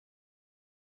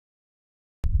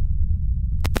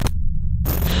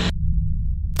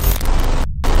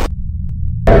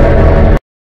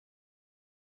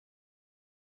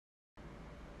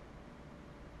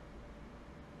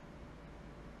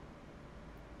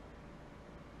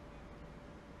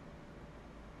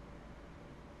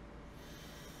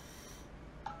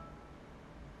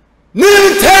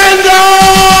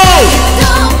Nintendo!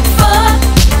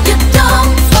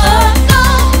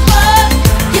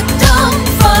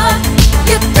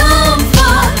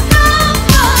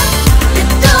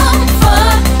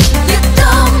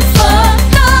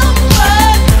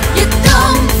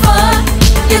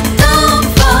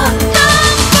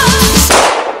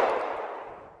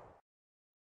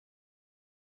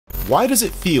 Why does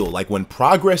it feel like when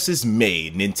progress is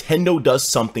made, Nintendo does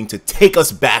something to take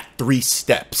us back 3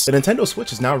 steps? The Nintendo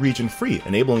Switch is now region-free,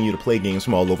 enabling you to play games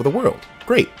from all over the world.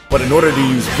 Great. But in order to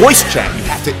use voice chat, you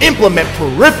have to implement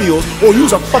peripherals or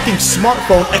use a fucking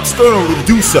smartphone externally to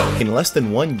do so. In less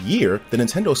than 1 year, the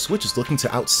Nintendo Switch is looking to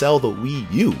outsell the Wii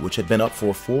U, which had been up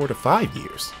for 4 to 5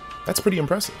 years. That's pretty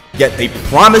impressive. Yet they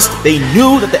promised they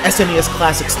knew that the SNES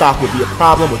Classic stock would be a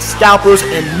problem with scalpers,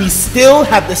 and we still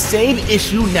have the same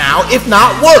issue now, if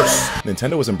not worse.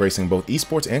 Nintendo is embracing both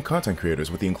esports and content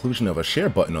creators with the inclusion of a share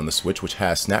button on the Switch, which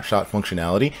has snapshot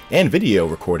functionality and video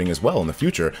recording as well in the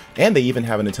future, and they even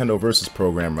have a Nintendo Versus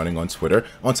program running on Twitter.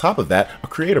 On top of that, a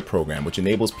creator program which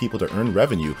enables people to earn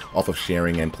revenue off of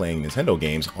sharing and playing Nintendo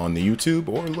games on the YouTube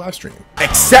or live stream.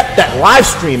 Except that live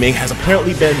streaming has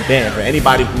apparently been banned for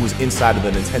anybody who's inside of the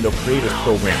Nintendo Creators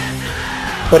Program,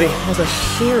 but it has a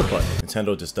share button.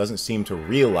 Nintendo just doesn't seem to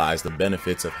realize the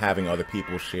benefits of having other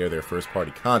people share their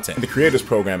first-party content. And the Creators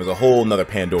Program is a whole nother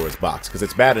Pandora's box, because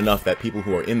it's bad enough that people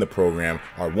who are in the program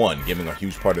are 1, giving a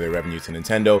huge part of their revenue to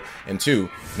Nintendo, and 2,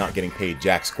 not getting paid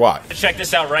jack squat. Check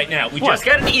this out right now. We just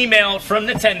got an email from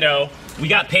Nintendo. We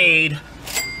got paid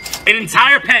an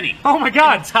entire penny. Oh my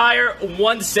god. An entire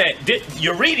 1 cent.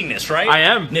 You're reading this, right? I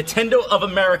am. Nintendo of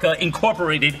America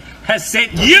Incorporated has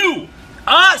sent you,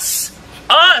 us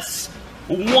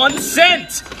 1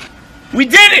 cent. We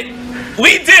did it.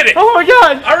 We did it. Oh my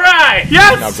god. All right.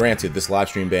 Yes. Now granted, this live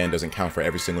stream ban doesn't count for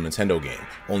every single Nintendo game,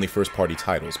 only first-party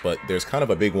titles, but there's kind of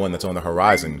a big one that's on the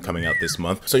horizon coming out this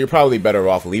month, so you're probably better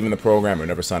off leaving the program or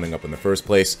never signing up in the first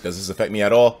place. Does this affect me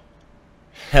at all?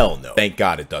 Hell no. Thank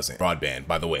God it doesn't. Broadband,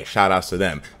 by the way, shout outs to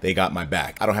them. They got my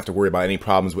back. I don't have to worry about any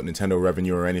problems with Nintendo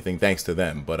revenue or anything thanks to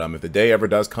them. But if the day ever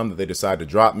does come that they decide to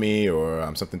drop me or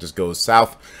something just goes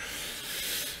south,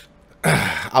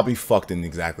 I'll be fucked in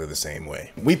exactly the same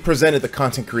way. We've presented the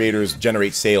content creators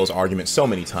generate sales argument so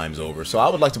many times over, so I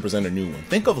would like to present a new one.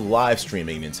 Think of live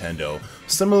streaming Nintendo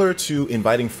similar to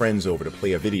inviting friends over to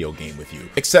play a video game with you.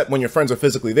 Except when your friends are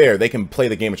physically there, they can play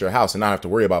the game at your house and not have to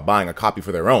worry about buying a copy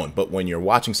for their own. But when you're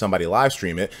watching somebody live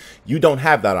stream it, you don't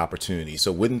have that opportunity.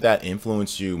 So wouldn't that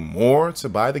influence you more to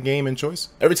buy the game in choice?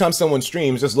 Every time someone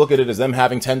streams, just look at it as them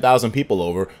having 10,000 people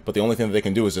over, but the only thing that they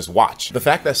can do is just watch. The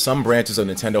fact that some branches of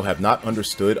Nintendo have not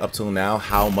understood up till now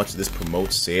how much this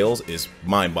promotes sales is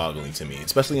mind-boggling to me,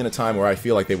 especially in a time where I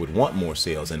feel like they would want more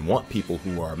sales and want people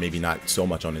who are maybe not so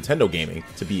much on Nintendo gaming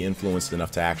to be influenced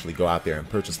enough to actually go out there and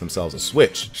purchase themselves a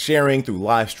Switch. Sharing through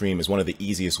live stream is one of the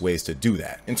easiest ways to do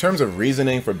that. In terms of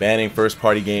reasoning for banning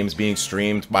first-party games being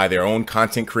streamed by their own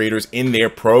content creators in their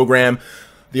program,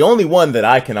 the only one that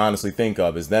I can honestly think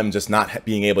of is them just not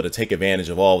being able to take advantage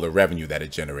of all the revenue that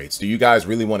it generates. Do you guys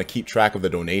really want to keep track of the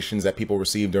donations that people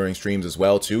receive during streams as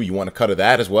well, too? You want to cut of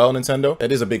that as well, Nintendo?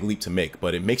 That is a big leap to make,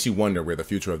 but it makes you wonder where the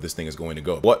future of this thing is going to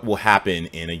go. What will happen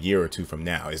in a year or two from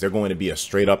now? Is there going to be a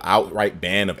straight-up outright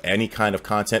ban of any kind of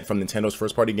content from Nintendo's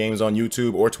first-party games on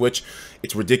YouTube or Twitch?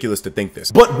 It's ridiculous to think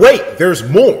this. But wait, there's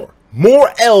more!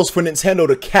 More L's for Nintendo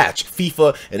to catch.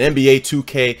 FIFA and NBA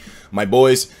 2K, my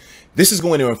boys. This is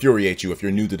going to infuriate you if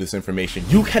you're new to this information.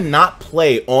 You cannot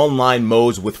play online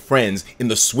modes with friends in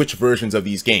the Switch versions of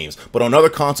these games, but on other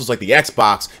consoles like the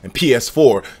Xbox and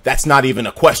PS4, that's not even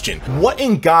a question. What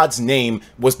in God's name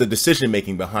was the decision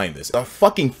making behind this? A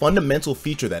fucking fundamental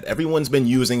feature that everyone's been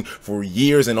using for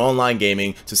years in online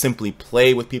gaming to simply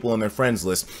play with people on their friends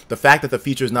list. The fact that the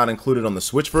feature is not included on the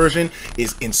Switch version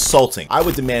is insulting. I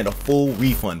would demand a full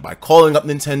refund by calling up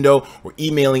Nintendo or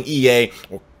emailing EA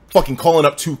or fucking calling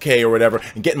up 2K or whatever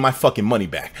and getting my fucking money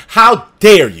back. How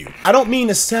dare you? I don't mean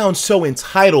to sound so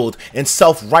entitled and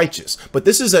self-righteous, but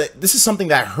this is something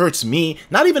that hurts me,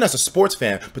 not even as a sports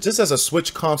fan, but just as a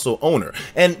Switch console owner.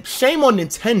 And shame on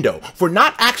Nintendo for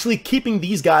not actually keeping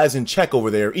these guys in check over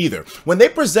there either. When they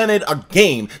presented a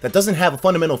game that doesn't have a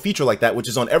fundamental feature like that, which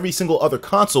is on every single other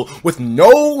console with no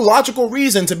logical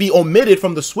reason to be omitted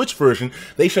from the Switch version,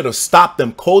 they should have stopped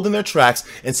them cold in their tracks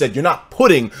and said, you're not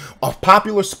putting a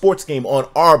popular sports game on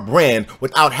our brand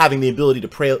without having the ability to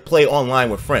play online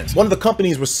with friends. One of the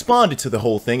companies responded to the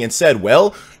whole thing and said,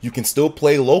 well, you can still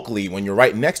play locally when you're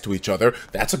right next to each other.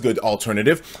 That's a good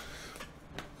alternative.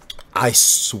 I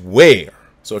swear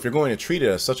So if you're going to treat it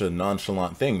as such a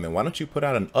nonchalant thing, then why don't you put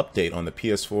out an update on the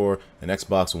PS4 and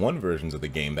Xbox One versions of the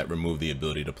game that remove the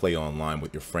ability to play online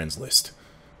with your friends list?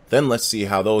 Then let's see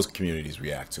how those communities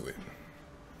react to it.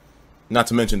 Not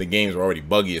to mention the games were already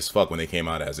buggy as fuck when they came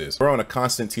out as is. We're on a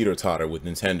constant teeter-totter with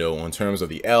Nintendo in terms of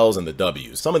the L's and the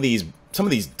W's. Some of these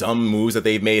dumb moves that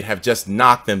they've made have just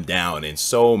knocked them down in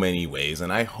so many ways,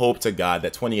 and I hope to God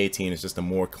that 2018 is just a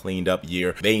more cleaned up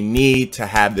year. They need to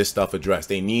have this stuff addressed.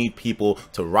 They need people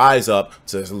to rise up,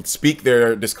 to speak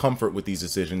their discomfort with these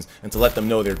decisions, and to let them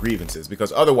know their grievances,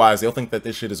 because otherwise they'll think that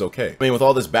this shit is okay. I mean, with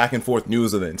all this back and forth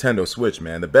news of the Nintendo Switch,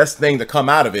 man, the best thing to come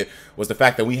out of it was the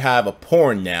fact that we have a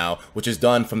porn now, which is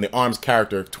done from the ARMS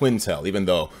character Twintel, even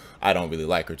though I don't really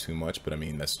like her too much, but I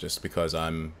mean, that's just because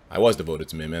I was devoted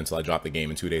to Min until I dropped the game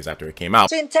in 2 days after it came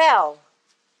out. Twintel.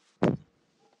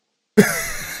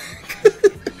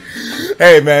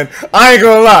 Hey man, I ain't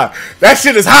gonna lie, that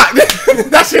shit is hot.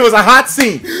 That shit was a hot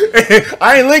scene.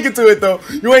 I ain't linking to it though.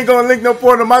 You ain't gonna link no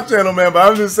porn on my channel, man, but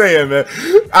I'm just saying, man.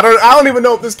 I don't even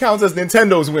know if this counts as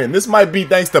Nintendo's win. This might be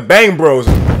thanks to Bang Bros.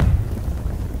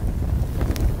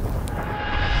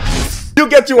 You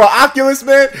get you an Oculus,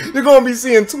 man, you're gonna be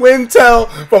seeing Twintel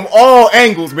from all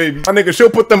angles, baby. My nigga,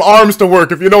 she'll put them arms to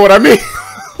work, if you know what I mean.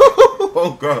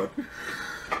 Oh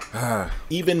god.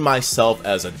 Even myself,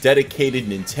 as a dedicated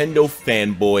Nintendo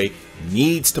fanboy,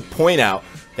 needs to point out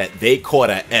that they caught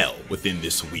a L within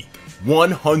this week.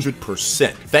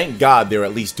 100%. Thank God they're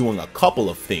at least doing a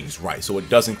couple of things right, so it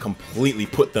doesn't completely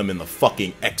put them in the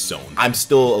fucking X zone. I'm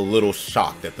still a little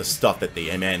shocked at the stuff that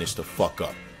they managed to fuck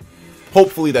up.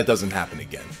 Hopefully that doesn't happen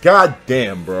again. God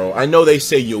damn, bro. I know they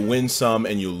say you win some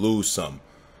and you lose some,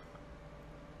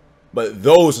 but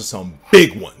those are some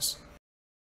big ones.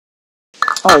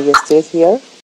 Oh, you still here?